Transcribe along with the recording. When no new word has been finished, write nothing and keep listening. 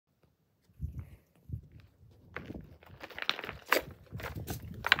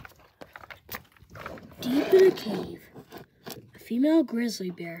in a cave. A female grizzly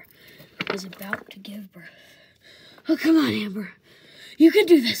bear was about to give birth. Oh, come on, Amber. You can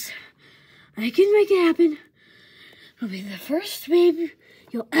do this. I can make it happen. It'll be the first baby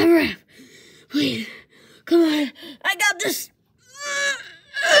you'll ever have. Please, come on. I got this.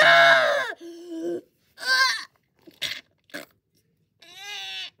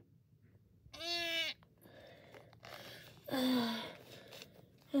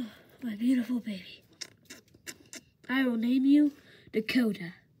 My beautiful baby. I will name you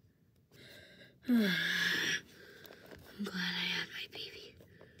Dakota. I'm glad I had my baby.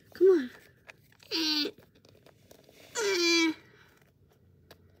 Come on.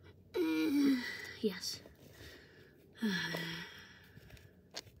 Yes.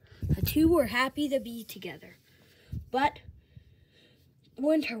 The two were happy to be together, but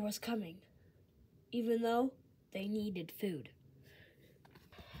winter was coming, even though they needed food.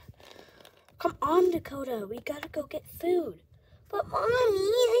 Come on, Dakota, we gotta go get food. But Mommy,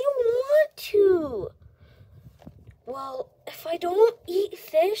 I don't want to. Well, if I don't eat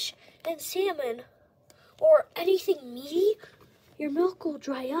fish and salmon or anything meaty, your milk will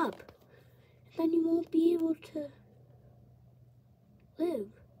dry up. And then you won't be able to live.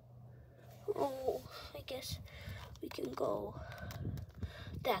 Oh, I guess we can go.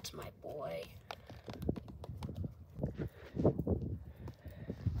 That's my boy.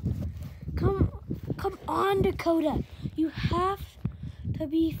 Come on, Dakota. You have to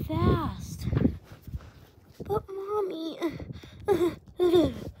be fast. But Mommy,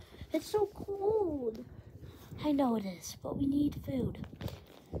 it's so cold. I know it is, but we need food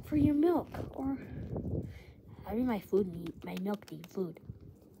for your milk, or I mean my milk needs food.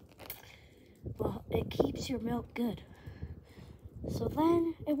 Well, it keeps your milk good, so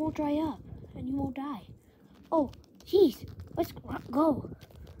then it won't dry up and you won't die. Oh, geez, let's go.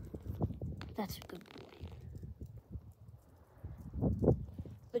 That's a good boy.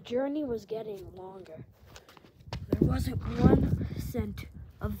 The journey was getting longer. There wasn't 1 cent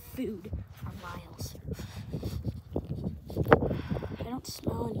of food for miles. I don't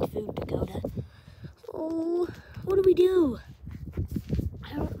smell any food, Dakota. Oh, what do we do?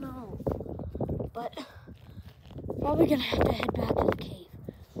 I don't know. But probably gonna have to head back to the cave.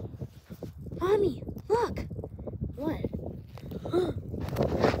 Mommy, look! What?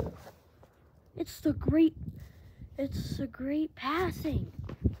 It's the great passing.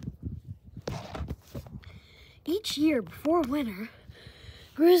 Each year before winter,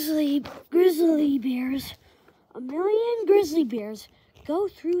 grizzly bears, 1 million grizzly bears go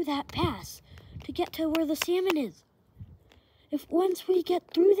through that pass to get to where the salmon is. If once we get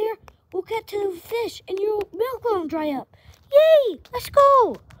through there, we'll get to the fish and your milk won't dry up. Yay! Let's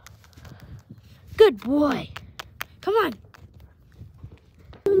go! Good boy. Come on.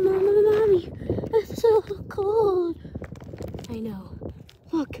 Mommy, it's so cold. I know.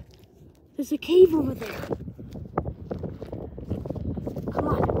 Look, there's a cave over there. Come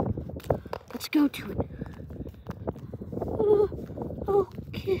on, let's go to it.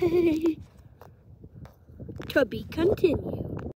 Okay. To be continued.